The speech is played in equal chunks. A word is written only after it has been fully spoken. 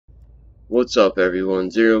What's up everyone,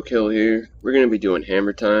 Zero Kill here. We're going to be doing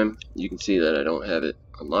hammer time. You can see that I don't have it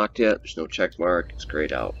unlocked yet. There's no check mark. It's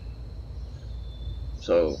grayed out.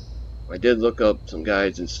 So I did look up some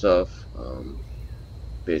guides and stuff.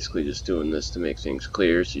 Basically just doing this to make things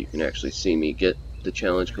clear so you can actually see me get the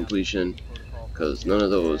challenge completion. Because none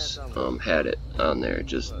of those had it on there. It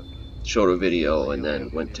just showed a video and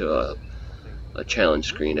then went to a challenge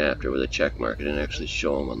screen after with a check mark. It didn't actually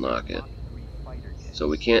show them unlock it. So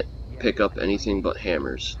we can't pick up anything but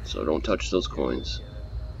hammers, so don't touch those coins.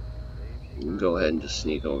 You can go ahead and just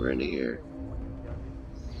sneak over into here.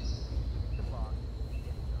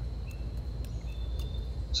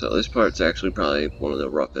 So this part's actually probably one of the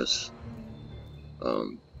roughest.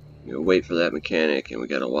 Wait for that mechanic, and we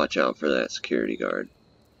gotta watch out for that security guard.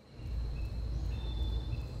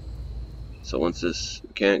 So once this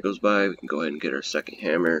mechanic goes by, we can go ahead and get our second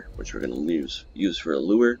hammer, which we're gonna use for a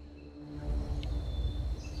lure.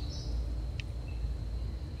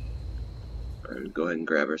 Alright, go ahead and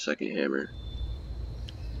grab our second hammer.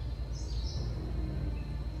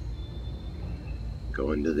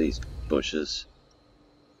 Go into these bushes.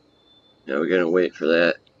 Now we're gonna wait for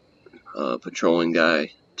that patrolling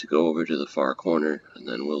guy to go over to the far corner, and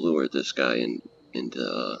then we'll lure this guy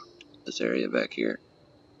into this area back here.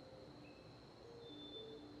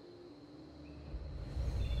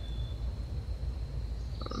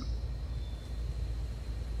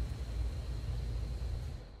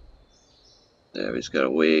 Yeah, we just gotta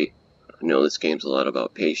wait. I know this game's a lot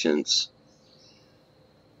about patience.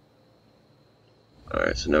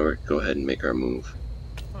 Alright, so now we're gonna go ahead and make our move.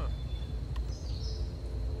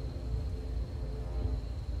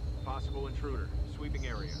 Possible intruder. Sweeping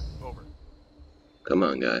area. Over. Come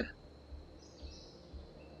on, guy.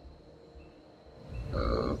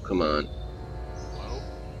 Oh, come on. Hello?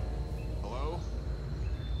 Hello?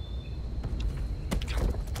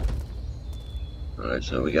 Alright,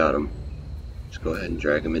 so we got him. Just go ahead and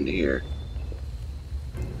drag him into here.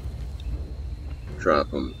 Drop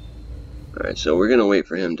him. Alright, so we're gonna wait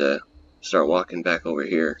for him to start walking back over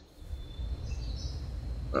here.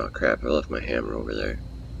 Oh crap, I left my hammer over there.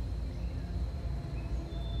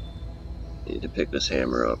 Need to pick this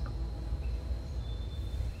hammer up.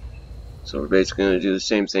 So we're basically going to do the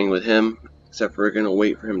same thing with him, except for we're going to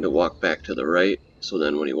wait for him to walk back to the right, so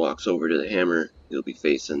then when he walks over to the hammer, he'll be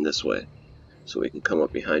facing this way, so we can come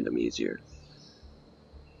up behind him easier.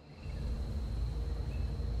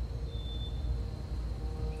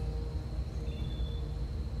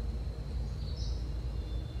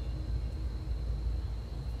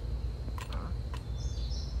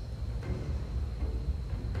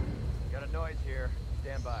 Got a noise here.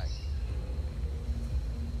 Stand by.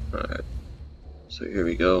 Alright, so here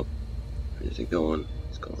we go. Where's he going?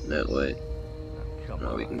 He's going that way.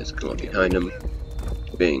 Now we can just come up behind him.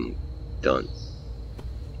 Bing. Done.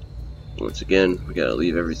 Once again, we gotta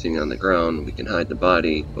leave everything on the ground. We can hide the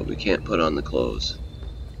body, but we can't put on the clothes.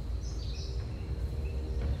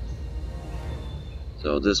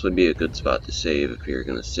 So this would be a good spot to save if you're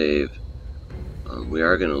gonna save. We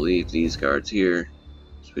are gonna leave these guards here,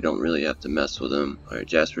 so we don't really have to mess with them. Alright,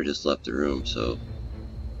 Jasper just left the room, so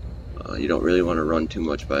you don't really want to run too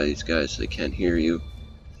much by these guys so they can't hear you.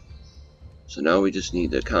 So now we just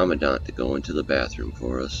need the Commandant to go into the bathroom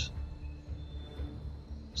for us,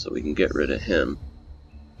 so we can get rid of him.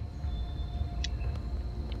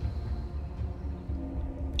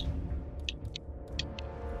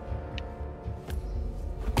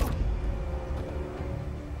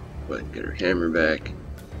 Go ahead and get our hammer back.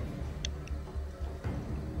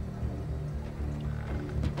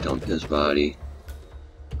 Dump his body.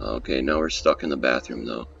 Okay, now we're stuck in the bathroom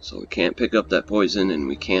though, so we can't pick up that poison and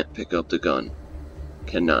we can't pick up the gun.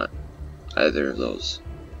 Cannot. Either of those.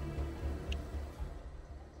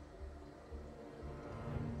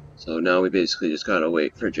 So now we basically just gotta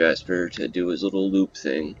wait for Jasper to do his little loop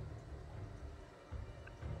thing.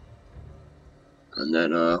 And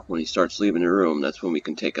then when he starts leaving the room, that's when we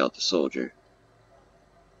can take out the soldier.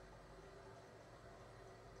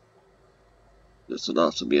 This would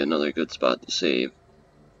also be another good spot to save.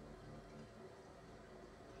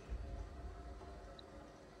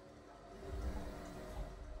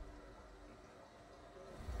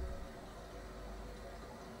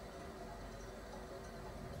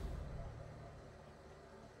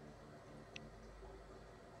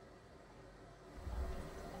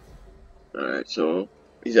 Alright, so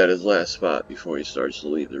he's at his last spot before he starts to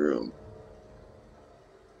leave the room.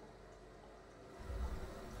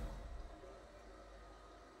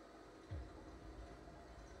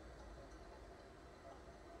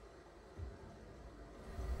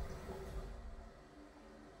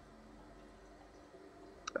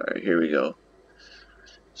 Alright, here we go.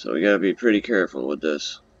 So we gotta be pretty careful with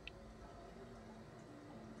this.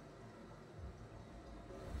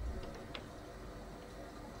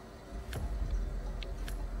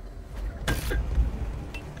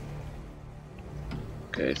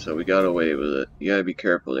 Okay, so we got away with it. You gotta be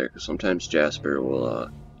careful there, because sometimes Jasper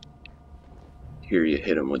will hear you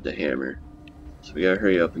hit him with the hammer. So we gotta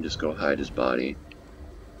hurry up and just go hide his body.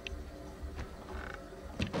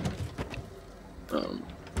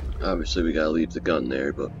 Obviously we gotta leave the gun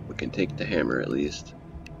there, but we can take the hammer at least.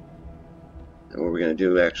 And what we're gonna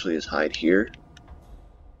do actually is hide here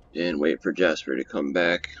and wait for Jasper to come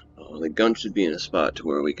back. The gun should be in a spot to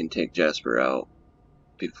where we can take Jasper out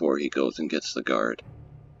before he goes and gets the guard.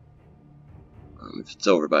 If it's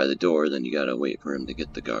over by the door, then you gotta wait for him to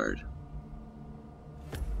get the guard.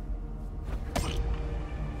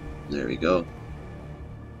 There we go.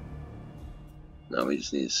 Now we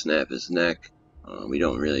just need to snap his neck. We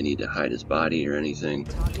don't really need to hide his body or anything.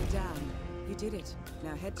 Target down. You did it.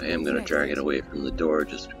 Now head to I am gonna drag it away from the door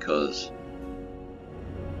just because.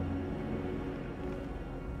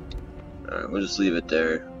 Alright, we'll just leave it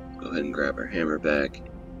there. Go ahead and grab our hammer back.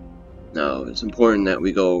 Now, it's important that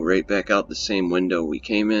we go right back out the same window we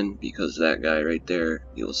came in, because that guy right there,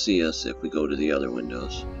 you'll see us if we go to the other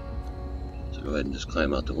windows. So go ahead and just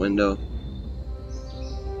climb out the window.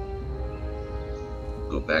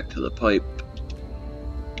 Go back to the pipe.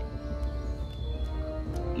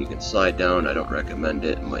 You can slide down, I don't recommend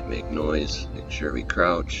it, it might make noise. Make sure we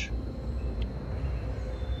crouch.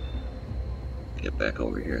 Get back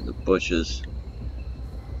over here in the bushes.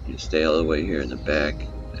 You stay all the way here in the back,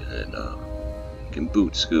 and you can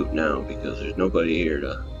boot scoot now because there's nobody here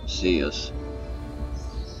to see us.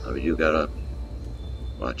 We do gotta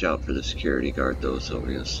watch out for the security guard though, so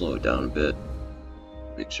we're gonna slow it down a bit.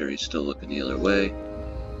 Make sure he's still looking the other way.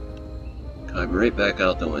 Climb right back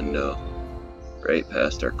out the window, right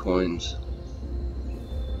past our coins.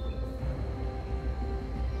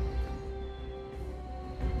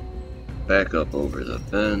 Back up over the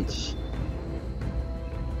fence.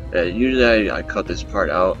 Usually I cut this part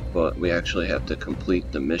out, but we actually have to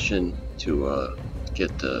complete the mission to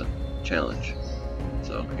get the challenge.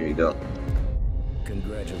 So here you go.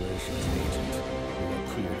 Congratulations, Agent. You are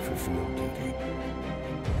cleared for field duty.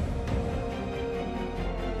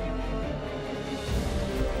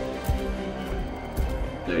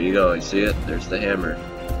 There you go, you see it? There's the hammer.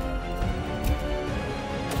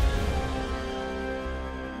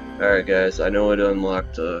 Alright guys, I know it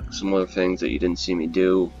unlocked some other things that you didn't see me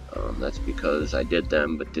do. That's because I did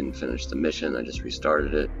them but didn't finish the mission. I just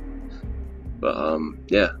restarted it. But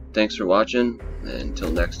yeah, thanks for watching, and until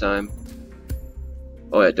next time.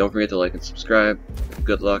 Oh yeah, don't forget to like and subscribe.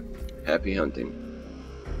 Good luck, happy hunting.